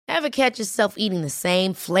Ever catch yourself eating the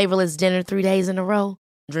same flavorless dinner 3 days in a row?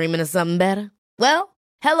 Dreaming of something better? Well,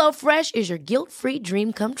 HelloFresh is your guilt-free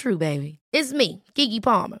dream come true, baby. It's me, Keke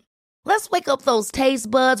Palmer. Let's wake up those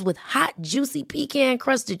taste buds with hot, juicy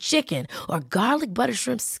pecan-crusted chicken or garlic butter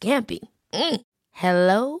shrimp scampi.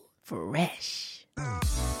 Hello Fresh.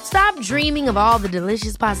 Stop dreaming of all the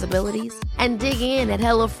delicious possibilities and dig in at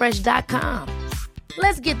HelloFresh.com.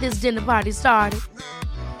 Let's get this dinner party started.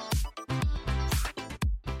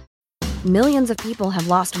 Millions of people have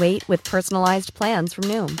lost weight with personalized plans from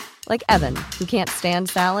Noom. Like Evan, who can't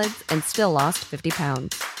stand salads and still lost 50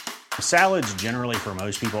 pounds. Salads generally for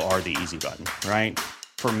most people are the easy button, right?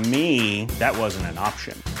 For me, that wasn't an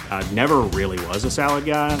option. I never really was a salad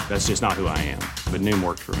guy. That's just not who I am. But Noom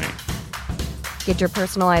worked for me. Get your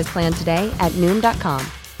personalized plan today at Noom.com.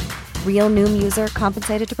 Real Noom user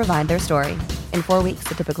compensated to provide their story. In 4 weeks,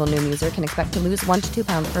 the typical Noom user can expect to lose 1 to 2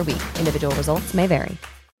 pounds per week. Individual results may vary.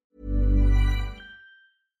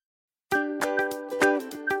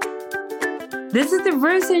 This is the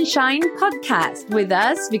Rose and Shine podcast with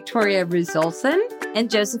us, Victoria Rus-Olsen and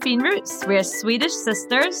Josephine Rus. We're Swedish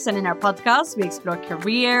sisters, and in our podcast, we explore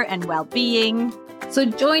career and well-being. So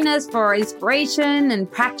join us for inspiration and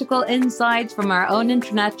practical insights from our own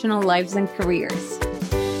international lives and careers.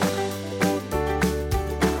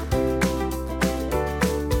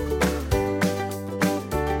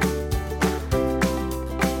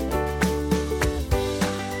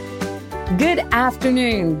 Good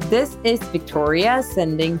afternoon. This is Victoria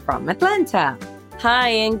sending from Atlanta. Hi,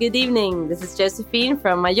 and good evening. This is Josephine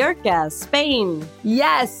from Mallorca, Spain.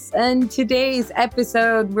 Yes, and today's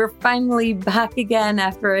episode, we're finally back again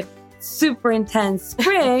after a super intense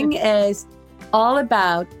spring, is all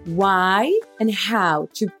about why and how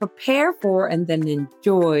to prepare for and then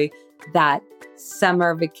enjoy that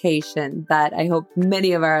summer vacation that I hope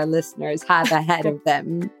many of our listeners have ahead of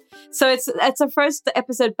them. So it's our first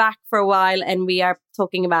episode back for a while, and we are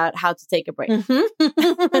talking about how to take a break.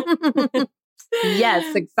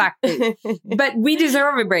 Yes, exactly. But we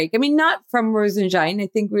deserve a break. I mean, not from Rose and Shine. I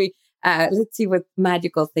think we, let's see what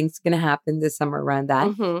magical things are going to happen this summer around that.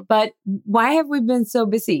 Mm-hmm. But why have we been so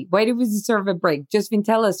busy? Why do we deserve a break? Josephine,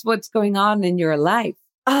 tell us what's going on in your life.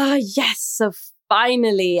 Yes. So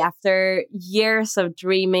finally, after years of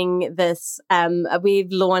dreaming this,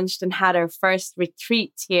 we've launched and had our first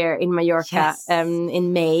retreat here in Mallorca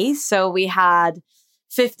in May. So we had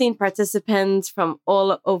 15 participants from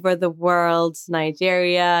all over the world: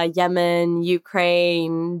 Nigeria, Yemen,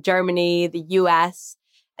 Ukraine, Germany, the US,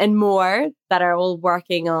 and more, that are all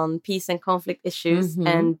working on peace and conflict issues. Mm-hmm.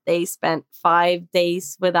 And they spent 5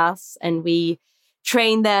 days with us, and we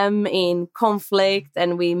trained them in conflict,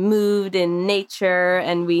 and we moved in nature,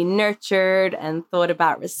 and we nurtured and thought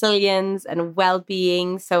about resilience and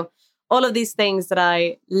well-being. So all of these things that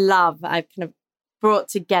I love, I've kind of brought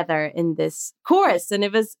together in this course. And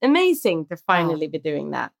it was amazing to finally be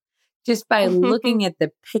doing that. Just by looking at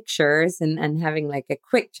the pictures and having like a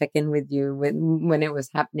quick check-in with you when it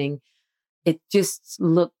was happening, it just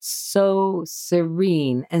looked so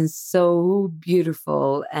serene and so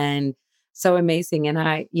beautiful and so amazing. And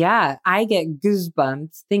I get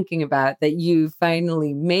goosebumps thinking about that you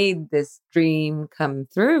finally made this dream come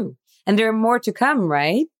through. And there are more to come,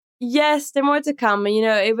 right? Yes, there are more to come. And,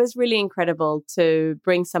 it was really incredible to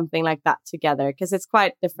bring something like that together, because it's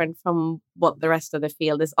quite different from what the rest of the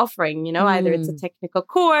field is offering. Either it's a technical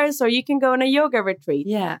course or you can go on a yoga retreat.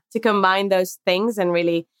 Yeah. To combine those things and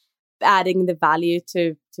really adding the value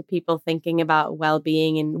to people thinking about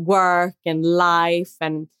well-being in work and life,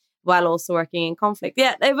 and while also working in conflict.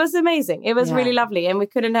 Yeah, it was amazing. It was really lovely. And we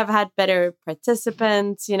couldn't have had better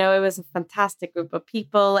participants. It was a fantastic group of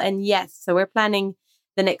people. And yes, so we're planning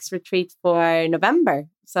the next retreat for November.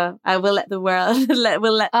 So I will let the world the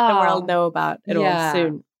world know about it all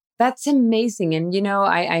soon. That's amazing. And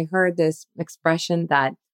I heard this expression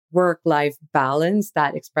that work-life balance,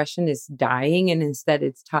 that expression is dying, and instead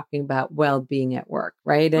it's talking about well-being at work,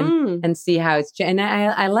 right? And see how it's and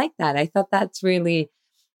I like that. I thought that's really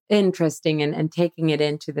interesting and taking it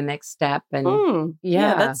into the next step. And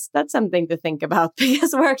that's something to think about,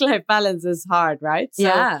 because work-life balance is hard, right?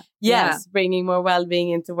 So, bringing more well-being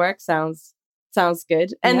into work sounds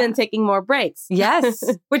good. And then taking more breaks. Yes,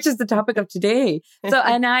 which is the topic of today. So,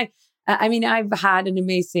 and I mean, I've had an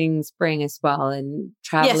amazing spring as well, and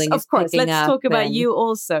traveling. Yes, of course. Let's talk about you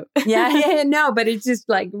also. No, but it's just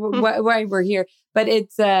like why we're here. But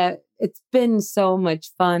it's been so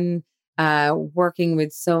much fun. Working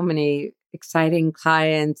with so many exciting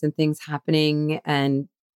clients and things happening, and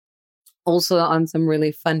also on some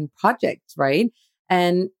really fun projects, right?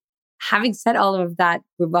 And having said all of that,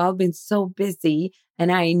 we've all been so busy.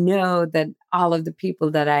 And I know that all of the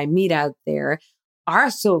people that I meet out there are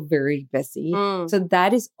so very busy. So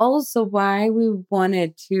that is also why we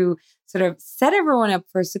wanted to sort of set everyone up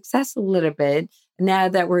for success a little bit. Now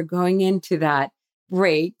that we're going into that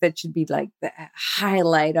break, that should be like the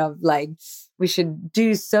highlight of like, we should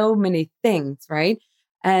do so many things, right?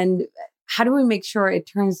 And how do we make sure it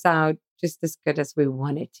turns out just as good as we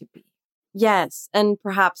want it to be? Yes. And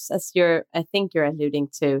perhaps as I think you're alluding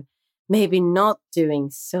to, maybe not doing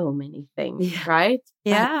so many things, right?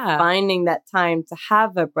 Yeah. But finding that time to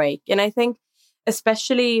have a break. And I think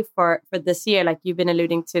especially for this year, like you've been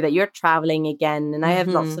alluding to, that you're traveling again. And I have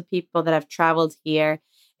lots of people that have traveled here.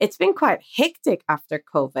 It's been quite hectic after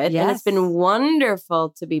COVID. Yes. And it's been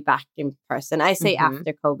wonderful to be back in person. I say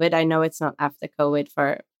after COVID. I know it's not after COVID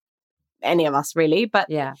for any of us really, but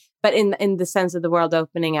in the sense of the world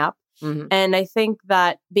opening up. And I think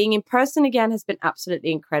that being in person again has been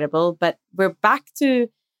absolutely incredible, but we're back to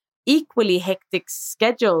equally hectic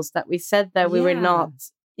schedules that we said that we were not,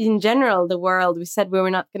 in general, the world, we said we were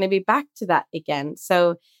not going to be back to that again.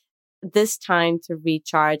 So this time to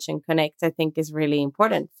recharge and connect, I think, is really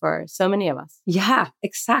important for so many of us. Yeah,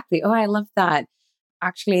 exactly. Oh, I love that.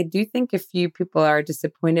 Actually, I do think a few people are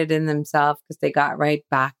disappointed in themselves because they got right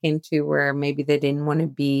back into where maybe they didn't want to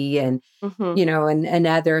be. And, you know, and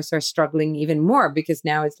others are struggling even more because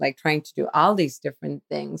now it's like trying to do all these different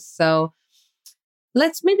things. So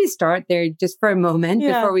let's maybe start there just for a moment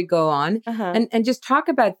before we go on and just talk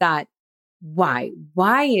about that. Why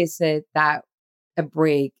is it that a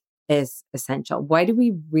break is essential? Why do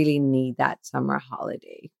we really need that summer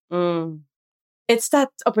holiday? It's that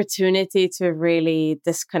opportunity to really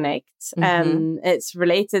disconnect. It's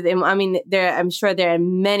related. I mean, I'm sure there are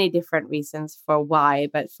many different reasons for why,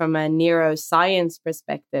 but from a neuroscience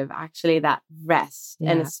perspective, actually that rest,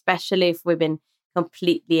 and especially if we've been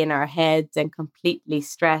completely in our heads and completely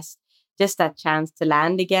stressed, just that chance to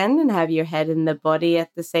land again and have your head and the body at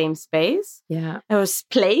the same space. Or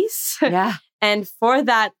place. And for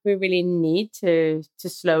that, we really need to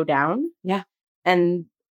slow down. And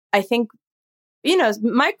I think, you know,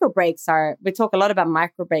 micro breaks we talk a lot about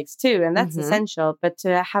micro breaks too, and that's essential, but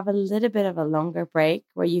to have a little bit of a longer break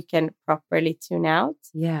where you can properly tune out.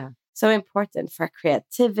 So important for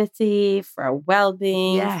creativity, for our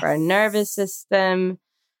well-being, for our nervous system,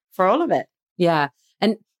 for all of it.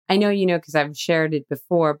 And I know, you know, because I've shared it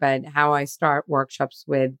before, but how I start workshops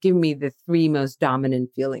with, give me the 3 most dominant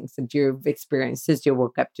feelings that you've experienced since you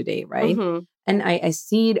woke up today, right? And I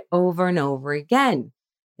see it over and over again.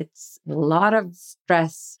 It's a lot of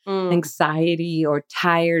stress, anxiety, or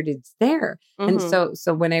tired. It's there. And so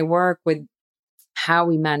when I work with how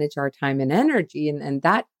we manage our time and energy and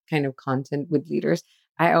that kind of content with leaders,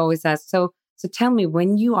 I always ask, so tell me,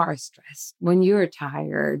 when you are stressed, when you're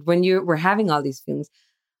tired, when we're having all these feelings,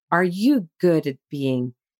 are you good at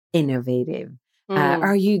being innovative?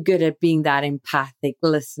 Are you good at being that empathic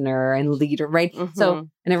listener and leader, right? So,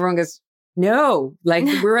 and everyone goes, no, like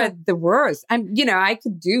we're at the worst. I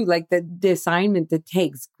could do like the assignment that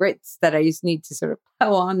takes grits that I just need to sort of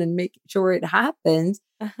plow on and make sure it happens.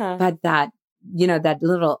 But that, you know, that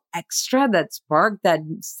little extra, that spark that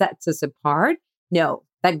sets us apart, no,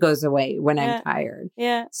 that goes away when I'm tired.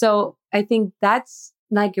 So I think that's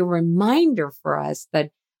like a reminder for us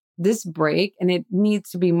that this break, and it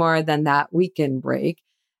needs to be more than that weekend break,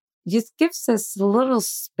 just gives us a little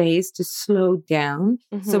space to slow down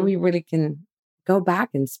so we really can go back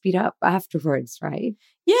and speed up afterwards, right?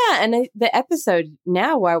 Yeah. And the episode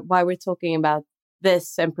now, why we're talking about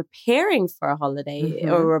this and preparing for a holiday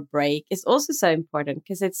or a break is also so important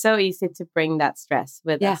because it's so easy to bring that stress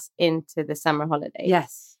with us into the summer holiday.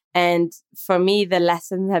 And for me, the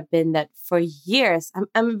lessons have been that for years,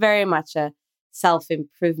 I'm very much a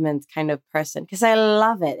self-improvement kind of person because I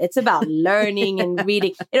love it. It's about learning and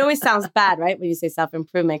reading. It always sounds bad, right? When you say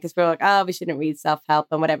self-improvement, because we're like, oh, we shouldn't read self-help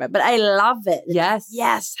and whatever. But I love it.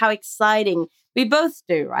 Yes. How exciting. We both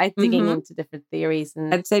do, right? Digging into different theories.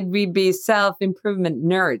 And I'd say we'd be self-improvement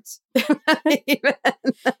nerds.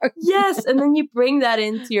 Yes. And then you bring that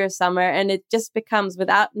into your summer and it just becomes,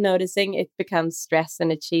 without noticing, it becomes stress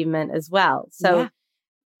and achievement as well. So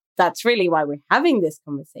that's really why we're having this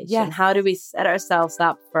conversation. How do we set ourselves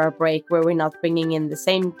up for a break where we're not bringing in the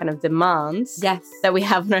same kind of demands that we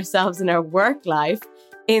have on ourselves in our work life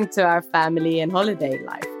into our family and holiday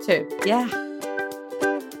life too?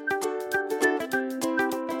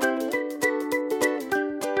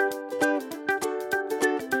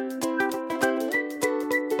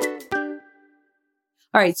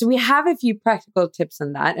 All right. So we have a few practical tips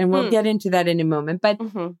on that, and we'll get into that in a moment. But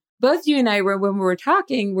both you and I were, when we were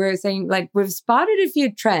talking, we were saying like we've spotted a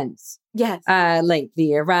few trends. Yes.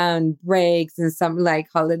 Lately around breaks and some like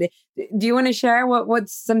holiday. Do you want to share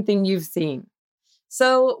what's something you've seen?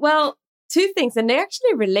 So, well, two things, and they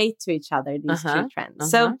actually relate to each other, these two trends.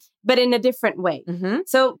 So, but in a different way.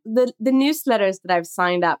 So the newsletters that I've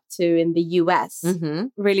signed up to in the US,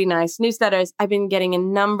 really nice newsletters, I've been getting a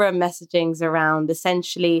number of messagings around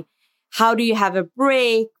essentially, how do you have a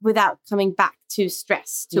break without coming back too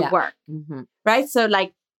stressed to work? Right? So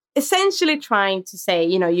like essentially trying to say,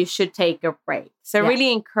 you know, you should take a break. So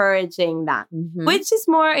really encouraging that, which is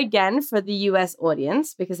more, again, for the US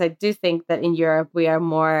audience, because I do think that in Europe,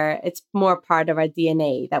 it's more part of our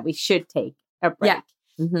DNA that we should take a break.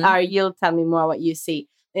 Or you'll tell me more what you see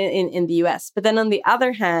in the US. But then on the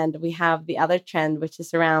other hand, we have the other trend, which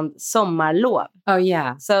is around sommarlov. Oh,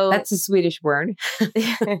 yeah. So that's a Swedish word,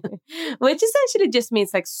 which essentially just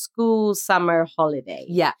means like school summer holiday.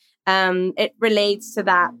 Yeah. It relates to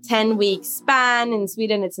that 10-week span. In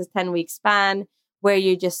Sweden, it's a 10-week span where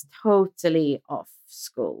you're just totally off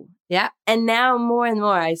school. Yeah. And now more and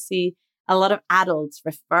more, I see a lot of adults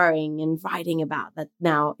referring and writing about that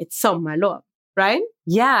now it's sommarlov, right?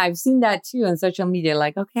 Yeah, I've seen that too on social media.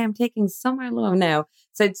 Like, okay, I'm taking sommarlov now.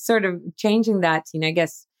 So it's sort of changing that, you know, I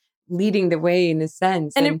guess, leading the way in a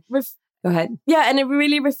sense. And go ahead. Yeah, and it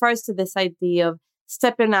really refers to this idea of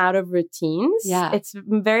stepping out of routines. Yeah. It's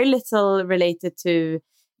very little related to,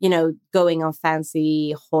 you know, going on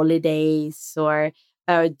fancy holidays or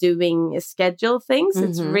doing scheduled things.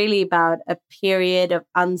 It's really about a period of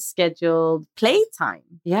unscheduled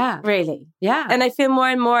playtime. Yeah. Really. Yeah. And I feel more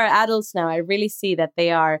and more adults now, I really see that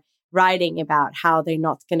they are writing about how they're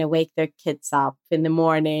not going to wake their kids up in the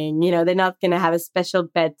morning. You know, they're not going to have a special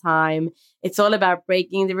bedtime. It's all about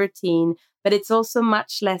breaking the routine. But it's also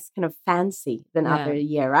much less kind of fancy than other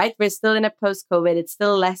year, right? We're still in a post-COVID. It's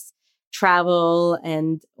still less travel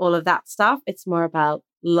and all of that stuff. It's more about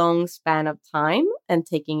long span of time and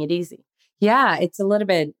taking it easy. Yeah, it's a little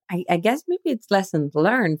bit, I guess maybe it's lessons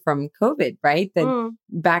learned from COVID, right? That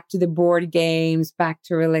back to the board games, back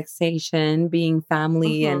to relaxation, being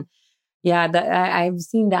family. And yeah, I've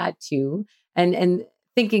seen that too. And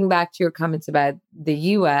thinking back to your comments about the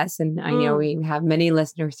US, and I know we have many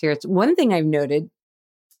listeners here. It's one thing I've noted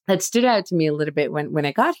that stood out to me a little bit when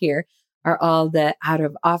I got here are all the out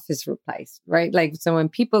of office replies, right? Like, so when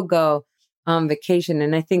people go on vacation,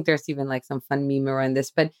 and I think there's even like some fun meme around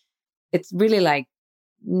this, but it's really like,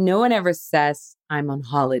 no one ever says I'm on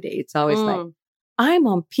holiday. It's always like, I'm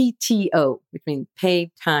on PTO, which means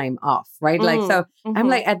paid time off, right? Like, so I'm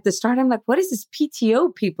like, at the start, I'm like, what is this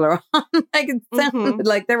PTO people are on? Like, it sounded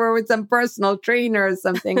like they were with some personal trainer or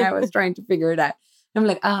something. I was trying to figure it out. I'm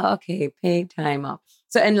like, oh, okay, paid time off.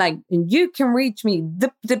 So, and like, and you can reach me.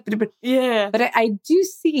 Yeah. But I do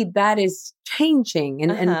see that is changing.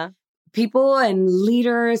 And people and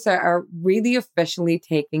leaders are really officially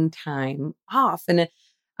taking time off. And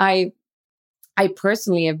I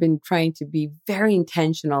personally have been trying to be very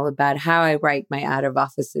intentional about how I write my out of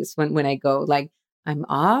offices when I go, like, I'm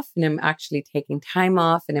off and I'm actually taking time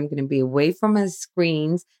off and I'm going to be away from my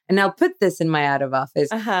screens. And I'll put this in my out of office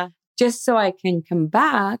just so I can come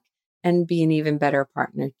back and be an even better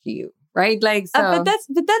partner to you. Right. Like, so. But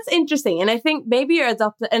that's interesting. And I think maybe you're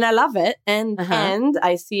adopted, and I love it. And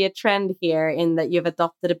I see a trend here in that you've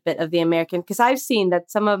adopted a bit of the American, because I've seen that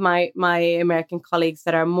some of my American colleagues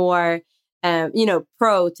that are more,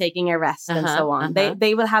 pro taking a rest and so on,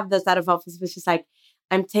 they will have this out of office, which is like,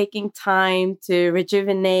 I'm taking time to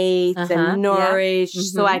rejuvenate and nourish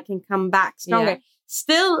so I can come back stronger. Yeah.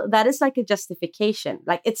 Still, that is like a justification.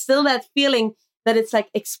 Like, it's still that feeling that it's like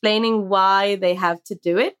explaining why they have to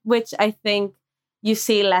do it, which I think you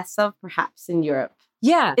see less of perhaps in Europe.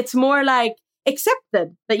 Yeah. It's more like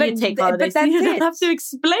accepted that you take holidays. But you don't have to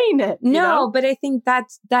explain it. No, but I think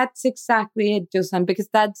that's exactly it, Josan, because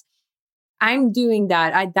I'm doing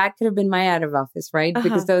that. That could have been my out of office, right?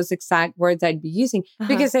 Because those exact words I'd be using,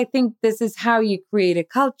 because I think this is how you create a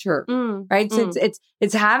culture, right? So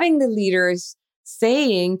it's having the leaders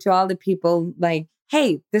saying to all the people like,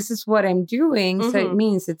 hey, this is what I'm doing. So it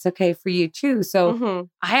means it's okay for you too. So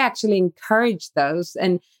I actually encourage those.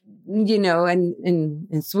 And, you know, and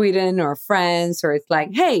in Sweden or France, or it's like,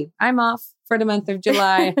 hey, I'm off for the month of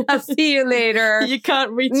July. I'll see you later. You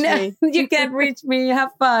can't reach me. You can't reach me.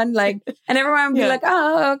 Have fun. Like, and everyone will be like,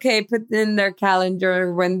 oh, okay, put in their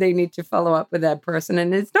calendar when they need to follow up with that person.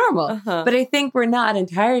 And it's normal. But I think we're not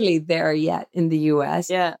entirely there yet in the US.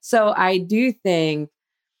 Yeah. So I do think,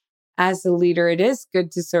 as a leader, it is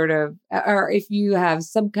good to sort of, or if you have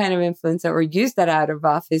some kind of influence or use that out of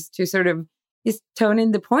office to sort of is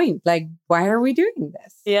toning the point. Like, why are we doing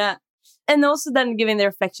this? Yeah. And also then giving the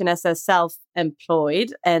reflection as a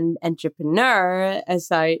self-employed and entrepreneur, as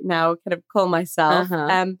I now kind of call myself,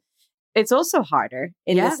 it's also harder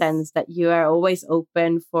in the sense that you are always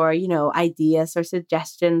open for, ideas or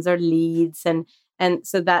suggestions or leads. And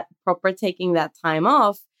so that proper taking that time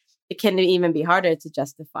off, it can even be harder to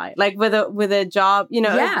justify. Like with a job,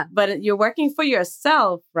 but you're working for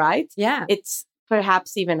yourself, right? Yeah. It's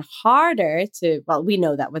perhaps even harder we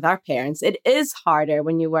know that with our parents, it is harder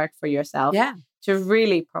when you work for yourself to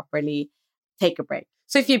really properly take a break.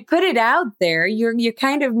 So if you put it out there, you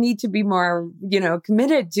kind of need to be more,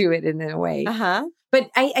 committed to it in a way. But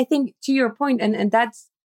I think to your point, and that's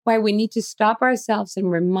why we need to stop ourselves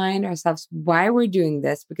and remind ourselves why we're doing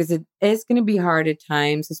this, because it is going to be hard at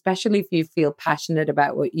times, especially if you feel passionate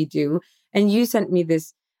about what you do. And you sent me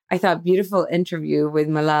this, I thought, beautiful interview with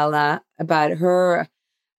Malala about her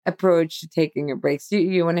approach to taking a break. So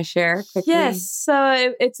you want to share quickly? Yes.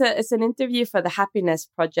 So it's an interview for the Happiness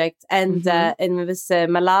Project, and it was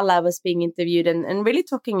Malala was being interviewed and really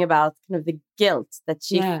talking about kind of the guilt that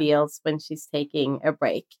she feels when she's taking a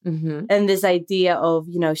break, and this idea of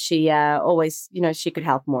she always she could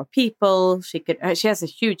help more people. She has a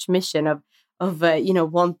huge mission of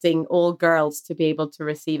wanting all girls to be able to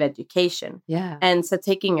receive education. Yeah. And so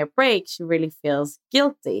taking a break, she really feels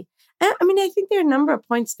guilty. I think there are a number of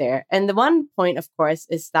points there. And the one point, of course,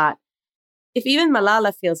 is that if even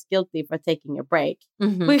Malala feels guilty for taking a break,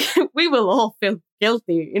 we will all feel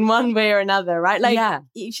guilty in one way or another, right? Like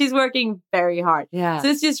she's working very hard. Yeah. So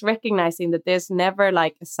it's just recognizing that there's never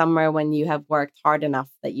like a summer when you have worked hard enough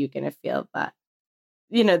that you're going to feel that,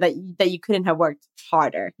 that you couldn't have worked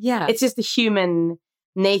harder. Yeah. It's just the human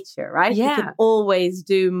nature, right? Yeah. You can always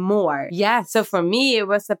do more. Yeah. So for me, it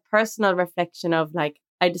was a personal reflection of like,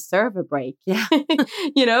 I deserve a break. Yeah.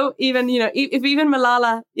 If even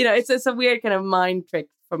Malala, it's a weird kind of mind trick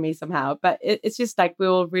for me somehow, but it's just like we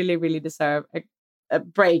all really, really deserve a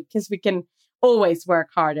break because we can always work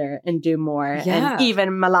harder and do more. Yeah. And even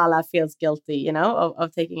Malala feels guilty,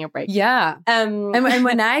 of taking a break. Yeah. And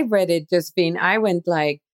when I read it, Josephine, I went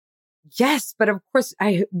like, yes, but of course,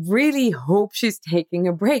 I really hope she's taking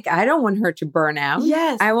a break. I don't want her to burn out.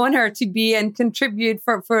 Yes. I want her to be and contribute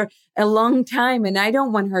for a long time. And I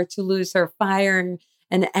don't want her to lose her fire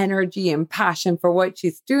and energy and passion for what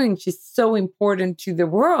she's doing. She's so important to the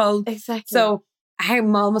world. Exactly. So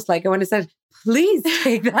I'm almost like, I want to say, please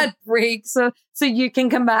take that break so you can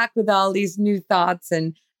come back with all these new thoughts.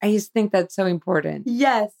 And I just think that's so important.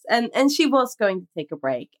 Yes. And she was going to take a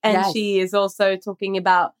break. And she is also talking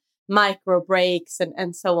about micro breaks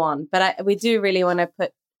and so on. But we do really want to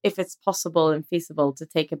put, if it's possible and feasible, to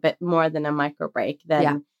take a bit more than a micro break,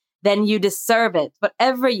 then you deserve it.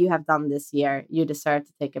 Whatever you have done this year, you deserve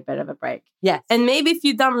to take a bit of a break. Yes. And maybe if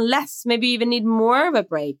you've done less, maybe you even need more of a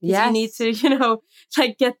break. Yes. You need to,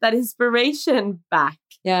 get that inspiration back.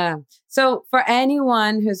 Yeah. So for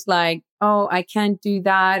anyone who's like, oh, I can't do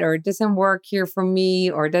that, or it doesn't work here for me,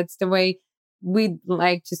 or that's the way, we'd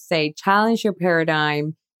like to say, challenge your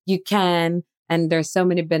paradigm. You can, and there's so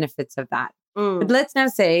many benefits of that. But let's now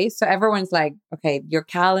say, so everyone's like, okay, your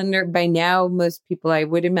calendar, by now, most people, I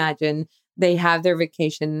would imagine, they have their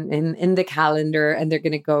vacation in the calendar and they're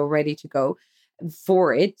going to go ready to go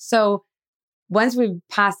for it. So once we've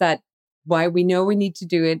passed that, why we know we need to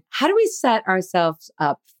do it, how do we set ourselves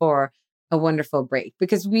up for a wonderful break?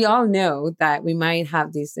 Because we all know that we might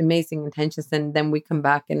have these amazing intentions and then we come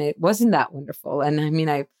back and it wasn't that wonderful. And I mean,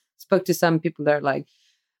 I spoke to some people that are like,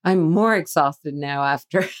 I'm more exhausted now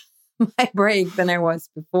after my break than I was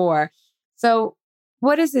before. So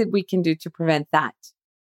what is it we can do to prevent that?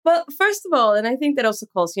 Well, first of all, and I think that also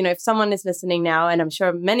calls, if someone is listening now, and I'm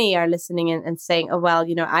sure many are listening and saying, oh, well,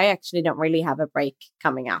 I actually don't really have a break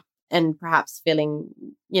coming up, and perhaps feeling,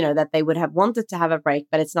 that they would have wanted to have a break,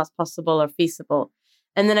 but it's not possible or feasible.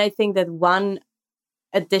 And then I think that one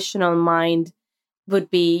additional mind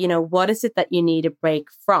would be, what is it that you need a break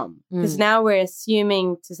from? Because now we're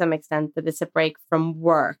assuming to some extent that it's a break from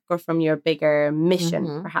work or from your bigger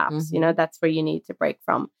mission, perhaps, that's where you need to break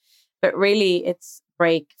from. But really it's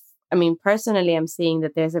break. I mean, personally, I'm seeing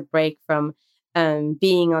that there's a break from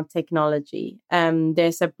being on technology.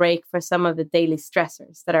 There's a break for some of the daily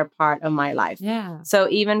stressors that are part of my life. Yeah. So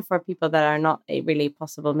even for people that are not really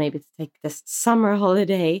possible, maybe to take this summer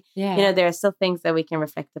holiday, there are still things that we can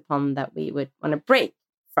reflect upon that we would want to break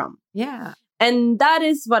from. Yeah. And that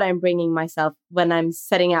is what I'm bringing myself when I'm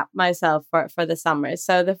setting up myself for the summer.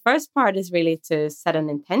 So the first part is really to set an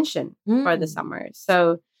intention for the summer.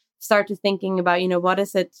 So start to thinking about, what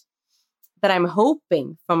is it that I'm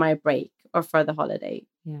hoping for my break? or for the holiday.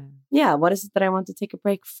 Yeah. Yeah. What is it that I want to take a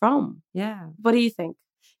break from? Yeah. What do you think?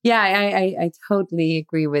 Yeah, I totally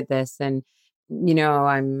agree with this. And, you know,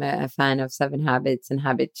 I'm a fan of 7 Habits and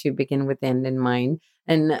habit to begin with end in mind.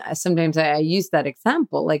 And sometimes I use that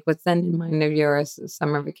example, like what's end in mind of your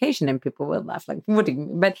summer vacation, and people will laugh like, what do you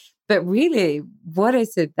mean? But really, what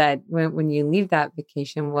is it that when you leave that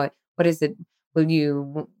vacation, what is it will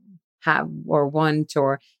you have or want,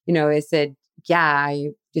 or, you know, is it, yeah, I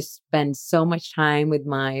just spend so much time with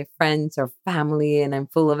my friends or family and I'm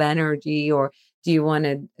full of energy, or do you want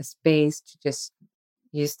a space to just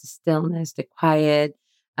use the stillness, the quiet,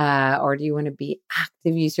 or do you want to be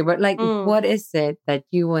active user? But like, what is it that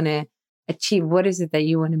you want to achieve? What is it that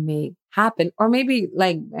you want to make happen? Or maybe,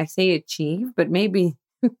 like I say, achieve, but maybe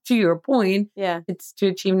to your point, it's to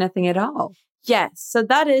achieve nothing at all. Yes. So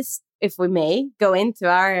that is, if we may, go into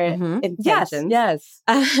our intentions. Yes.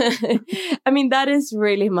 I mean, that is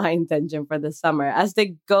really my intention for the summer. As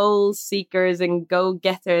the goal seekers and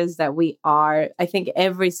go-getters that we are, I think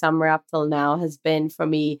every summer up till now has been for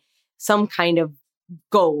me some kind of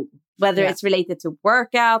goal, whether it's related to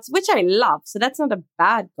workouts, which I love. So that's not a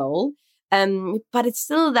bad goal. But it's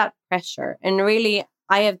still that pressure. And really,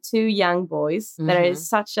 I have 2 young boys that are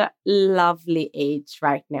such a lovely age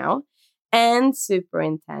right now, and super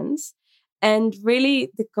intense. And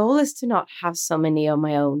really, the goal is to not have so many of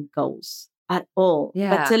my own goals at all,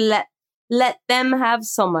 but to let them have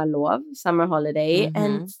summer holiday,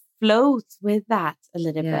 and float with that a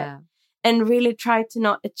little bit, and really try to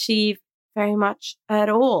not achieve very much at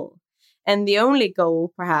all. And the only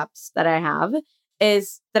goal, perhaps, that I have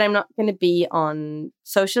is that I'm not going to be on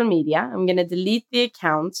social media. I'm going to delete the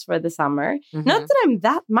accounts for the summer. Not that I'm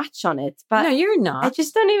that much on it, but no, you're not. I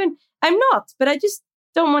just don't even. I'm not, but I just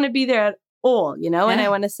don't want to be there at all, you know. And I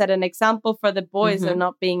want to set an example for the boys of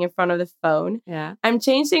not being in front of the phone. Yeah, I'm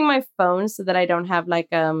changing my phone so that I don't have like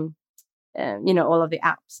you know, all of the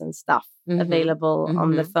apps and stuff available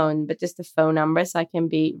on the phone, but just the phone number so I can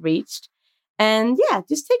be reached. And yeah,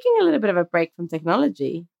 just taking a little bit of a break from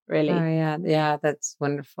technology, really. Oh, yeah, that's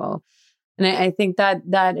wonderful. And I think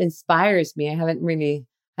that inspires me. I haven't really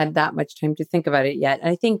had that much time to think about it yet. And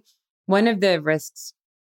I think one of the risks,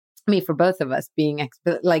 I mean, for both of us being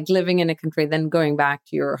like living in a country, then going back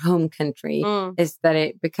to your home country, is that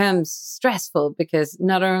it becomes stressful, because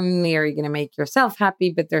not only are you going to make yourself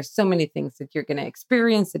happy, but there's so many things that you're going to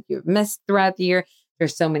experience that you've missed throughout the year.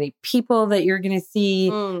 There's so many people that you're going to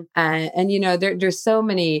see. And, you know, there's so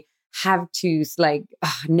many have-tos, like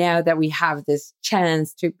now that we have this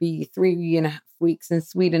chance to be 3.5 weeks in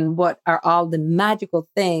Sweden, what are all the magical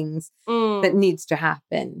things that needs to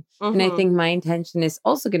happen? And I think my intention is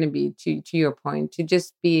also going to be, to your point, to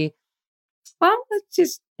just be, well, let's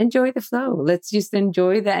just enjoy the flow. Let's just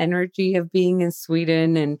enjoy the energy of being in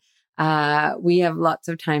Sweden. And we have lots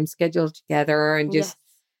of time scheduled together, and just,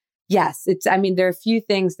 yes, it's, I mean, there are a few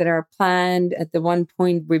things that are planned. At the one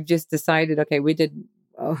point, we've just decided, okay, we did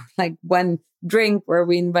like one drink where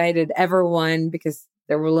we invited everyone, because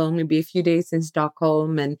there will only be a few days in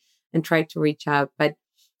Stockholm, and try to reach out. But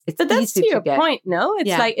that's to your point, no? It's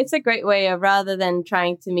like, it's a great way of, rather than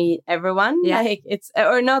trying to meet everyone, like it's,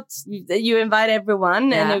 or not, you invite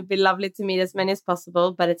everyone, and it would be lovely to meet as many as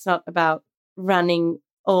possible, but it's not about running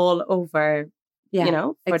all over, you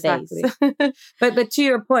know, for days. But to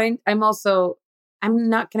your point, I'm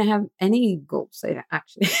not going to have any goals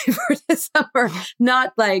actually for this summer.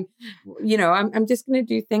 Not like, you know, I'm just going to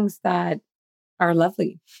do things that are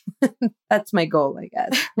lovely. That's my goal, I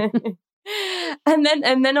guess.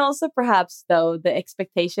 And then also perhaps, though, the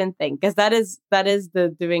expectation thing, because that is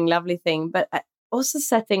the doing lovely thing, but also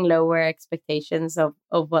setting lower expectations of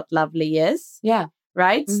what lovely is. Yeah.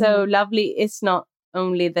 Right. So lovely is not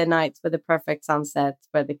only the nights with the perfect sunset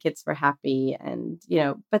where the kids were happy, and, you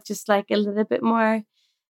know, but just like a little bit more,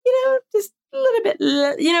 you know, just a little bit,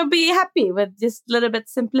 you know, be happy with just a little bit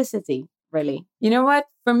simplicity, really. You know what?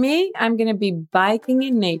 For me, I'm going to be biking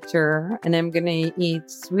in nature, and I'm going to eat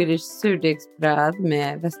Swedish surdegsbröd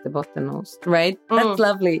med Västerbottenost, right? That's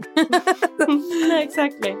lovely.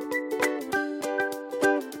 Exactly.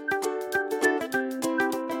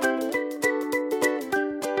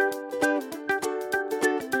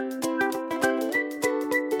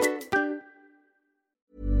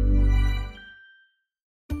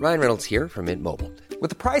 Ryan Reynolds here from Mint Mobile. With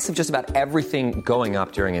the price of just about everything going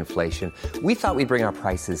up during inflation, we thought we'd bring our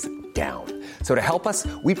prices down. So to help us,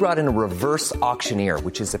 we brought in a reverse auctioneer,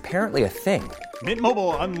 which is apparently a thing. Mint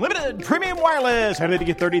Mobile Unlimited Premium Wireless. How to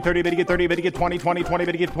get 30, 30, bit to get 30, bit to get 20, 20, 20,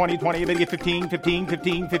 bit to get 20, 20, bit to get 15, 15,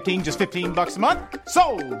 15, 15, just $15 a month?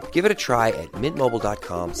 Sold! Give it a try at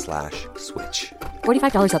mintmobile.com/switch.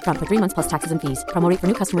 $45 up front for 3 months plus taxes and fees. Promo rate for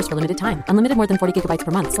new customers for limited time. Unlimited more than 40 gigabytes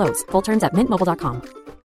per month slows. Full terms at mintmobile.com.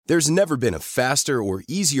 There's never been a faster or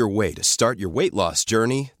easier way to start your weight loss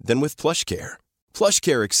journey than with PlushCare.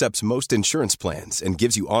 PlushCare accepts most insurance plans and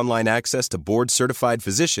gives you online access to board-certified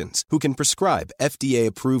physicians who can prescribe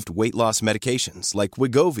FDA-approved weight loss medications like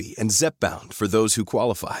Wegovy and Zepbound for those who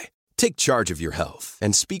qualify. Take charge of your health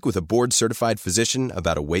and speak with a board-certified physician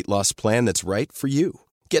about a weight loss plan that's right for you.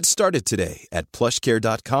 Get started today at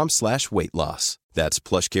plushcare.com/weight loss. That's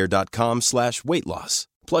plushcare.com/weight loss.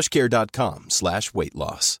 plushcare.com/weight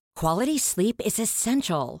loss. Quality sleep is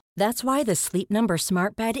essential. That's why the Sleep Number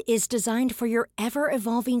Smart Bed is designed for your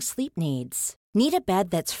ever-evolving sleep needs. Need a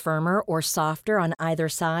bed that's firmer or softer on either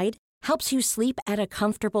side? Helps you sleep at a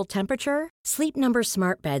comfortable temperature? Sleep Number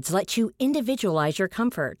Smart Beds let you individualize your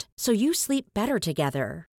comfort, so you sleep better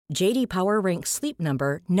together. J.D. Power ranks Sleep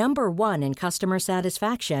Number number 1 in customer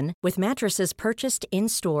satisfaction with mattresses purchased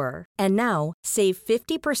in-store. And now, save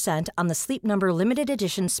 50% on the Sleep Number Limited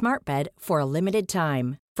Edition Smart Bed for a limited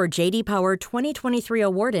time. For J.D. Power 2023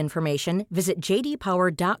 award information, visit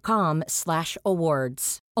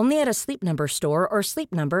jdpower.com/awards. Only at a Sleep Number store or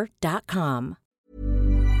sleepnumber.com.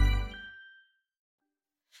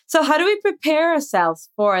 So how do we prepare ourselves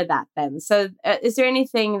for that then? So is there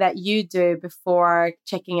anything that you do before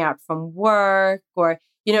checking out from work or,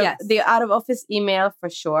 the out of office email for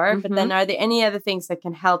sure, but then are there any other things that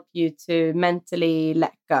can help you to mentally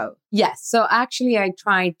let go? Yes. So actually I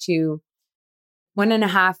try to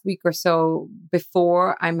 1.5 weeks or so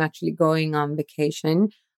before I'm actually going on vacation,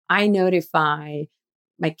 I notify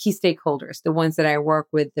my key stakeholders, the ones that I work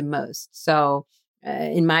with the most. So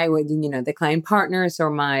in my way, the client partners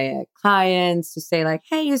or my clients to say like,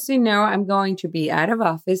 hey, as you know, I'm going to be out of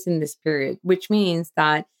office in this period, which means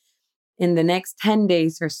that in the next 10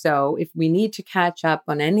 days or so, if we need to catch up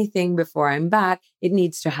on anything before I'm back, it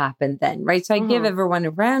needs to happen then, right? So I give everyone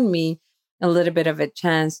around me a little bit of a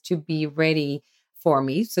chance to be ready for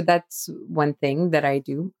me. So that's one thing that I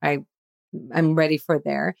do. I'm ready for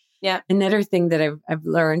there. Yeah. Another thing that I've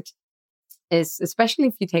learned is, especially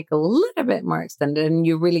if you take a little bit more extended and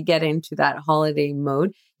you really get into that holiday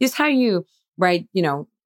mode, is how you write,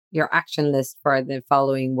 your action list for the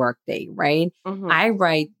following workday, right? I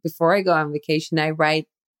write, before I go on vacation, I write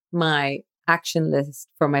my action list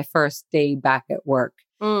for my first day back at work.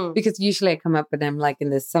 Because usually I come up with them like in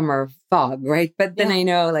the summer fog, right? But then I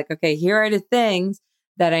know like, okay, here are the things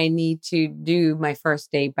that I need to do my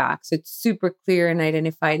first day back. So it's super clear and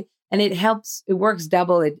identified. And it works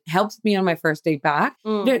double. It helps me on my first day back.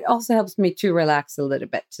 But it also helps me to relax a little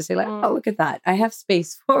bit, to say like, oh, look at that. I have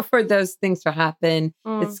space for those things to happen.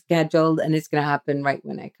 It's scheduled and it's going to happen right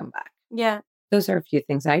when I come back. Yeah. Those are a few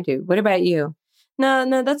things I do. What about you?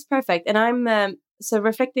 No, that's perfect. And I'm so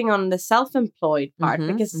reflecting on the self-employed part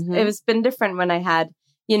because it was been different when I had,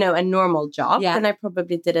 a normal job. And I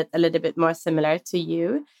probably did it a little bit more similar to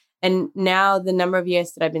you. And now the number of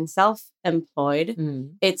years that I've been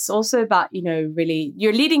self-employed, it's also about, really,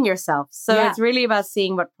 you're leading yourself. So it's really about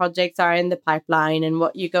seeing what projects are in the pipeline and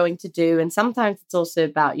what you're going to do. And sometimes it's also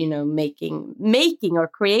about, making or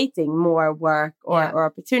creating more work or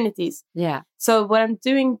opportunities. Yeah. So what I'm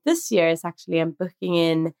doing this year is actually I'm booking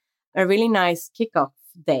in a really nice kickoff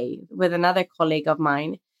day with another colleague of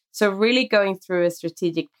mine. So really going through a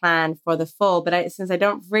strategic plan for the fall. But since I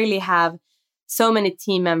don't really have so many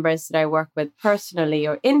team members that I work with personally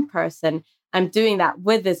or in person, I'm doing that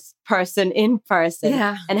with this person in person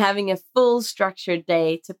and having a full structured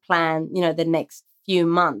day to plan, the next few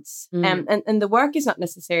months. And the work is not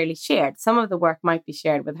necessarily shared. Some of the work might be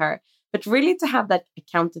shared with her, but really to have that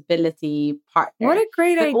accountability partner. What a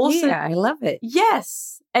great idea. Also, I love it.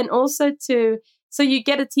 Yes. And also so you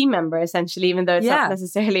get a team member, essentially, even though it's not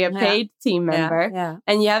necessarily a paid team member.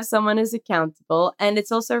 And you have someone who's accountable. And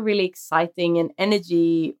it's also a really exciting and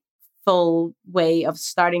energy-full way of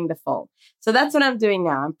starting the fall. So that's what I'm doing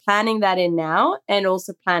now. I'm planning that in now and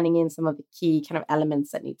also planning in some of the key kind of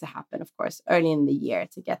elements that need to happen, of course, early in the year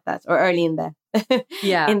to get that, or early in the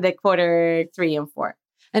in the quarter 3 and 4.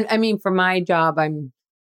 And I mean, for my job,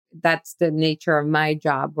 that's the nature of my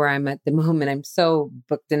job where I'm at the moment. I'm so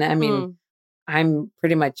booked. And I mean, I'm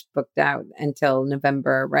pretty much booked out until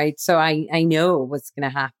November, right? So I know what's going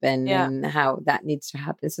to happen and how that needs to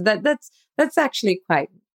happen. So that's actually quite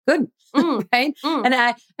good, right?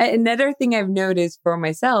 And another thing I've noticed for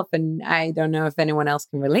myself, and I don't know if anyone else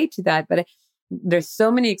can relate to that, but there's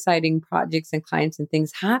so many exciting projects and clients and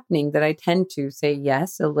things happening that I tend to say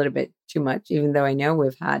yes a little bit too much, even though I know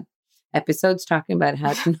we've had episodes talking about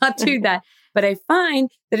how to not do that. But I find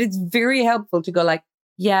that it's very helpful to go like,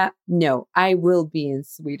 yeah, no, I will be in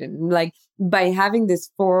Sweden. Like by having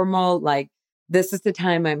this formal, like, this is the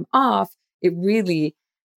time I'm off, it really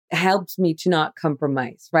helps me to not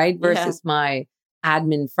compromise, right? Versus my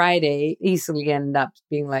admin Friday easily end up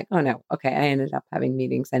being like, oh no, okay, I ended up having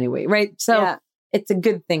meetings anyway, right? So it's a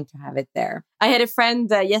good thing to have it there. I had a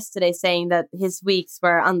friend yesterday saying that his weeks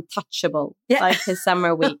were untouchable, like his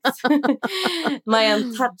summer weeks. My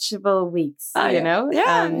untouchable weeks, you know?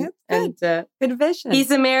 Yeah, and good vision.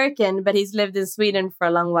 He's American, but he's lived in Sweden for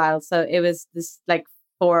a long while. So it was this like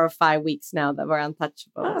 4 or 5 weeks now that were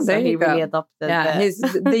untouchable. Oh, so there he you go. really adopted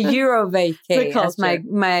the Euro vacay, as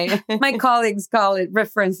my colleagues call it,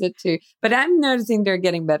 reference it to. But I'm noticing they're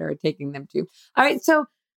getting better at taking them too. All right, so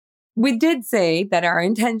we did say that our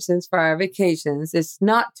intentions for our vacations is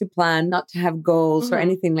not to plan, not to have goals or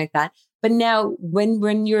anything like that. But now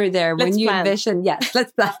when you're there, when you envision,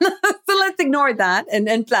 let's plan. So let's ignore that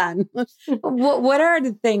and plan. What are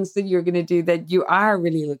the things that you're going to do that you are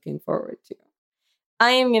really looking forward to?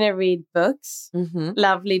 I am going to read books,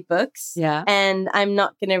 lovely books. Yeah. And I'm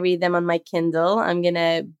not going to read them on my Kindle.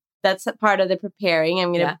 That's a part of the preparing.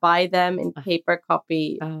 I'm going to buy them in paper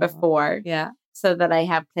copy before. Yeah. So that I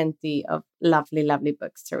have plenty of lovely, lovely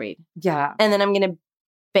books to read. Yeah. And then I'm going to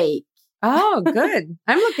bake. Oh, good.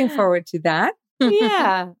 I'm looking forward to that.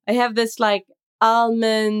 Yeah. I have this like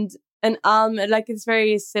almond, like it's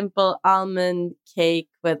very simple almond cake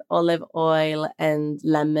with olive oil and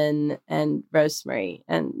lemon and rosemary.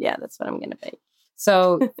 And yeah, that's what I'm going to bake.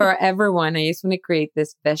 So for everyone, I just want to create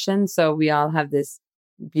this vision. So we all have this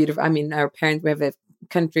beautiful, our parents, we have a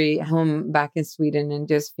country home back in Sweden, and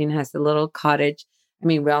Josephine has a little cottage.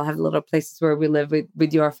 We all have little places where we live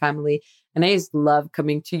with your family. And I just love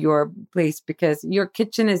coming to your place because your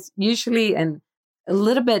kitchen is usually a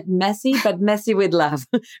little bit messy, but messy with love,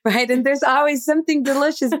 right? And there's always something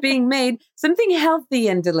delicious being made, something healthy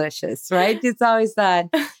and delicious, right? It's always that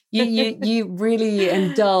you really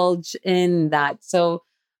indulge in that. So,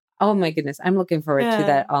 oh my goodness, I'm looking forward to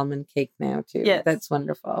that almond cake now too. Yes. That's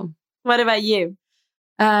wonderful. What about you?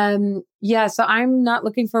 So I'm not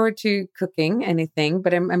looking forward to cooking anything,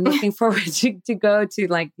 but I'm looking forward to go to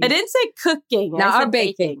like. I didn't say cooking. No, I said or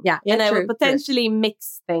baking. Yeah, and I will potentially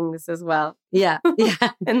mix things as well. Yeah.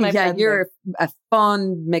 You're a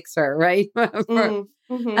fun mixer, right? No,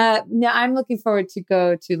 I'm looking forward to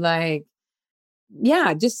go to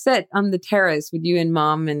just sit on the terrace with you and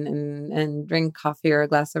mom and drink coffee or a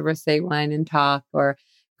glass of rosé wine and talk, or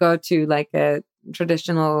go to like a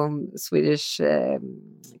traditional Swedish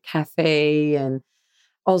cafe, and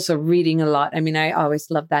also reading a lot. I always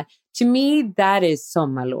love that. To me, that is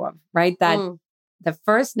sommarlov, right? That the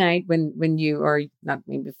first night when you, or not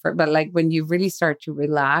maybe first, but like when you really start to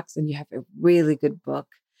relax and you have a really good book,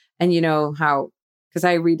 and you know how, because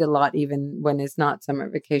I read a lot even when it's not summer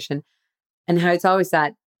vacation, and how it's always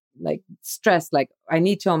that like stress, like I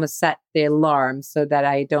need to almost set the alarm so that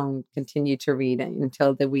I don't continue to read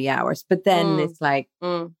until the wee hours. But then it's like,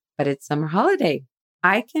 but it's summer holiday.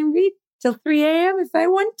 I can read till 3 a.m. if I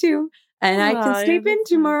want to, and I can sleep in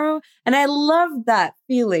tomorrow. And I love that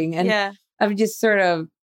feeling. And I've just sort of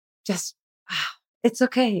it's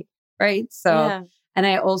okay. Right. So, and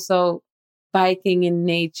I also biking in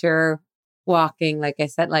nature, walking, like I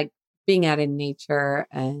said, like being out in nature,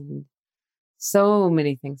 and so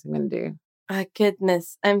many things I'm going to do. Oh,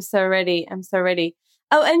 goodness. I'm so ready.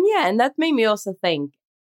 Oh, and that made me also think,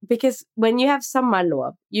 because when you have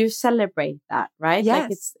sommarlov, you celebrate that, right? Yes.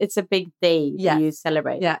 Like it's a big day you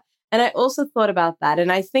celebrate. Yeah. And I also thought about that.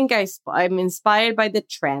 And I think I'm inspired by the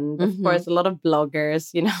trend. Of course, a lot of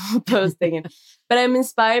bloggers, posting it. But I'm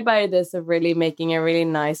inspired by this of really making a really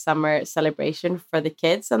nice summer celebration for the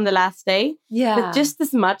kids on the last day. Yeah. But just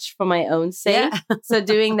as much for my own sake. Yeah. So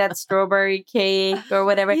doing that strawberry cake or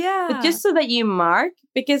whatever. Yeah. But just so that you mark,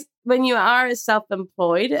 because when you are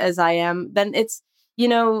self-employed, as I am, then it's,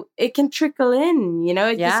 it can trickle in,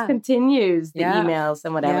 it just continues the emails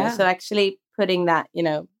and whatever. Yeah. So actually putting that,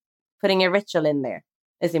 putting a ritual in there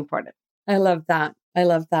is important. I love that.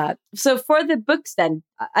 So for the books then,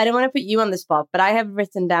 I don't want to put you on the spot, but I have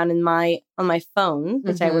written down on my phone,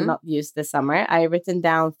 which I will not use this summer. I have written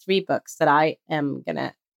down 3 books that I am going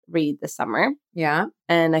to read this summer. Yeah.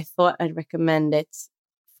 And I thought I'd recommend it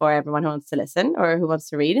for everyone who wants to listen or who wants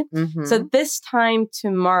to read. So This Time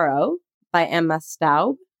Tomorrow by Emma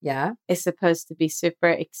Staub is supposed to be super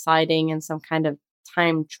exciting and some kind of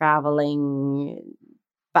time traveling,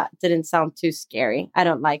 but didn't sound too scary. I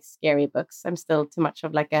don't like scary books. I'm still too much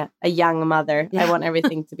of like a young mother. Yeah. I want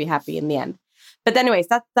everything to be happy in the end. But anyways,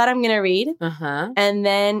 that I'm going to read. And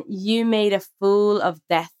then You Made a Fool of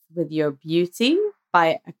Death with Your Beauty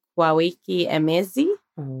by Akwaeke Emezi.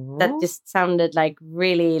 that just sounded like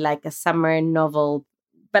really like a summer novel,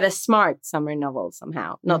 but a smart summer novel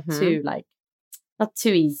somehow. Not too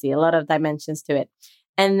easy. A lot of dimensions to it.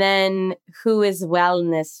 And then Who is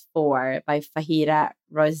Wellness For by Fahira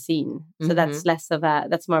Rosin. So that's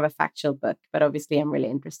that's more of a factual book, but obviously I'm really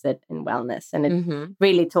interested in wellness, and it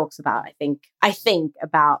really talks about, I think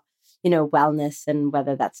about, wellness and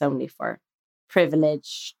whether that's only for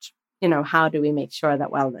privileged, how do we make sure that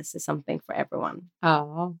wellness is something for everyone?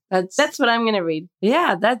 Oh, that's what I'm going to read.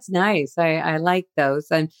 Yeah, that's nice. I like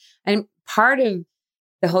those. And part of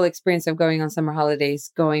the whole experience of going on summer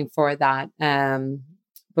holidays, going for that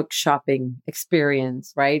book shopping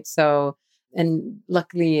experience, right? So, and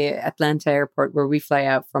luckily Atlanta Airport, where we fly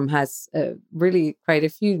out from, has really quite a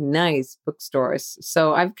few nice bookstores.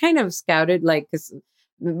 So I've kind of scouted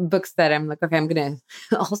books that I'm like, okay, I'm going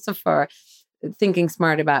to also for thinking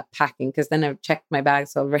smart about packing, because then I've checked my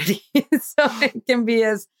bags already. So it can be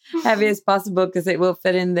as heavy as possible because it will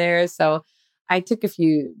fit in there. So I took a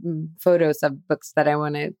few photos of books that I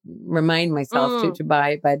want to remind myself to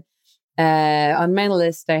buy. But on my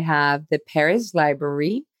list, I have The Paris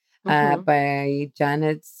Library by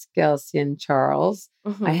Janet Skelsian Charles.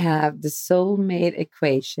 I have The Soulmate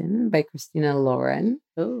Equation by Christina Lauren.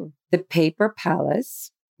 The Paper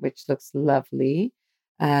Palace, which looks lovely.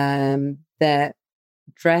 The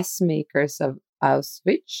Dressmakers of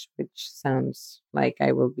Auschwitz, which sounds like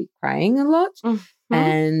I will be crying a lot.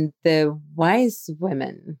 And The Wise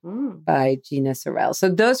Women by Gina Sorrell. So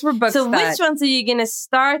those were books. So which ones are you going to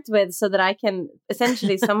start with, so that I can,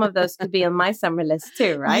 essentially some of those could be on my summer list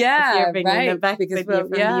too, right? Yeah, if you're bringing them back with you from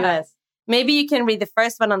the US. Maybe you can read the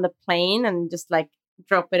first one on the plane and just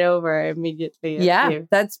drop it over immediately. Yeah,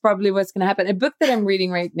 that's probably what's going to happen. A book that I'm reading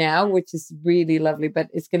right now, which is really lovely, but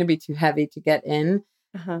it's going to be too heavy to get in.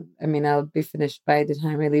 I mean, I'll be finished by the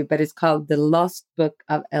time I leave, but it's called The Lost Book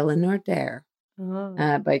of Eleanor Dare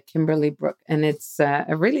by Kimberly Brook. And it's a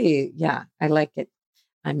really, I like it.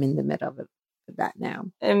 I'm in the middle of that now.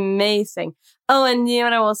 Amazing. Oh, and you know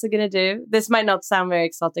what I'm also going to do? This might not sound very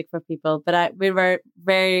exotic for people, but we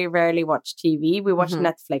very rarely watch TV. We watch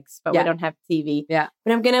Netflix, but we don't have TV. Yeah.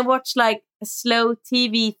 But I'm going to watch a slow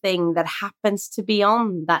TV thing that happens to be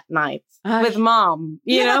on that night with mom,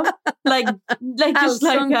 you know? Just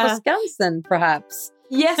Wisconsin, perhaps.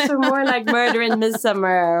 Yes, or more like Murder in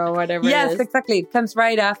Midsummer or whatever. Yes, it is. exactly. It comes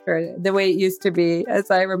right after, the way it used to be,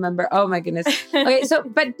 as I remember. Oh my goodness. Okay, so,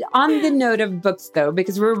 but on the note of books though,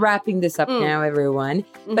 because we're wrapping this up now, everyone.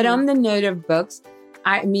 But on the note of books,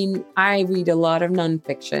 I mean, I read a lot of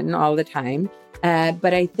nonfiction all the time.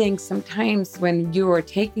 But I think sometimes when you are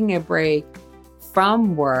taking a break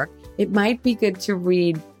from work, it might be good to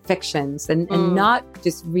read fictions and not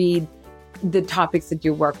just read the topics that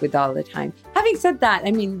you work with all the time. Having said that,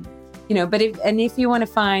 I mean, but if you want to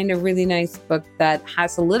find a really nice book that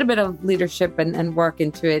has a little bit of leadership and work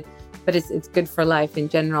into it, but it's good for life in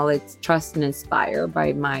general, it's Trust and Inspire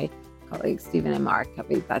by my colleague Stephen M. R.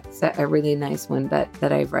 Covey. That's a really nice one that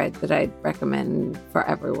I've read that I'd recommend for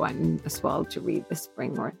everyone as well to read this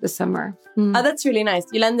spring or the summer. Oh, that's really nice.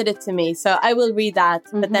 You lended it to me, so I will read that.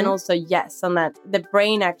 But then also, yes, on that, the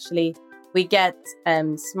brain actually, we get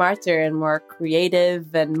smarter and more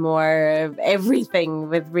creative and more everything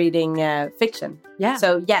with reading fiction. Yeah.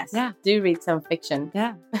 So yes, do read some fiction.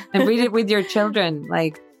 Yeah. And read it with your children.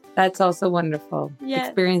 That's also wonderful. Yeah.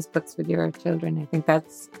 Experience books with your children. I think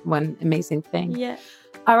that's one amazing thing. Yeah.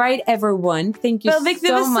 All right, everyone. Thank you so much.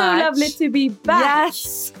 It was so lovely to be back.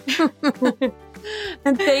 Yes.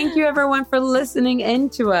 And thank you, everyone, for listening in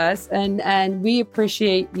to us. And we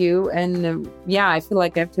appreciate you. And I feel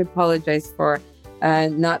like I have to apologize for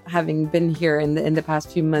not having been here in the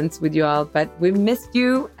past few months with you all. But we missed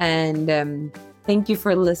you. And thank you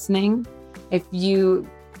for listening. If you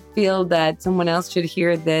feel that someone else should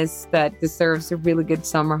hear this that deserves a really good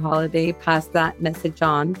summer holiday, pass that message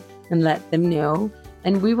on and let them know.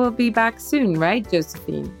 And we will be back soon, right,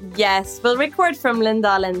 Josephine? Yes, we'll record from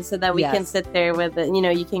Lindalen so that we can sit there with,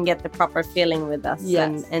 you can get the proper feeling with us.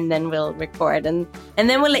 Yes. And then we'll record. And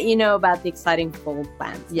then we'll let you know about the exciting fall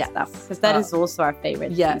plans and stuff. Because that is also our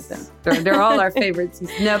favorite season. They're all our favorite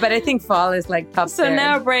season. No, but I think fall is top So there.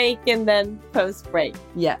 Now break and then post-break.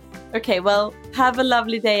 Yes. Okay, well, have a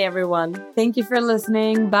lovely day, everyone. Thank you for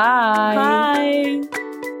listening. Bye. Bye.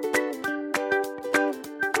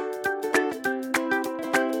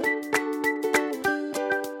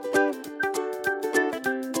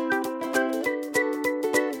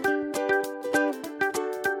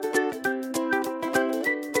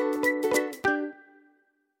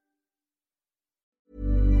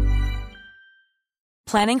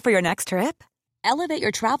 Planning for your next trip? Elevate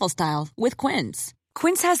your travel style with Quince.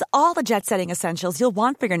 Quince has all the jet-setting essentials you'll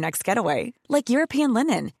want for your next getaway, like European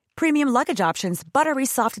linen, premium luggage options, buttery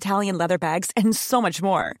soft Italian leather bags, and so much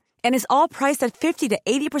more. And is all priced at 50 to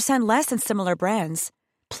 80% less than similar brands.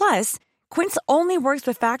 Plus, Quince only works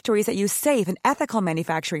with factories that use safe and ethical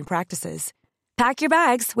manufacturing practices. Pack your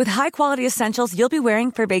bags with high-quality essentials you'll be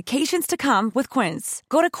wearing for vacations to come with Quince.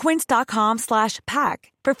 Go to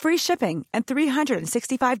quince.com/pack for free shipping and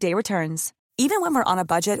 365-day returns. Even when we're on a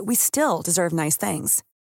budget, we still deserve nice things.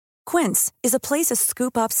 Quince is a place to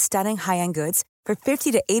scoop up stunning high-end goods for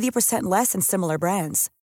 50 to 80% less than similar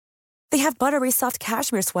brands. They have buttery soft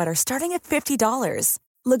cashmere sweaters starting at $50,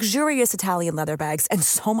 luxurious Italian leather bags, and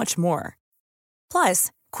so much more.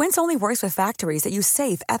 Plus, Quince only works with factories that use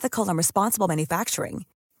safe, ethical, and responsible manufacturing.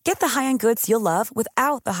 Get the high-end goods you'll love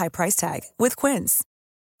without the high price tag with Quince.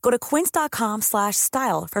 Go to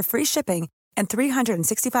quince.com/style for free shipping and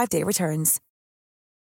 365-day returns.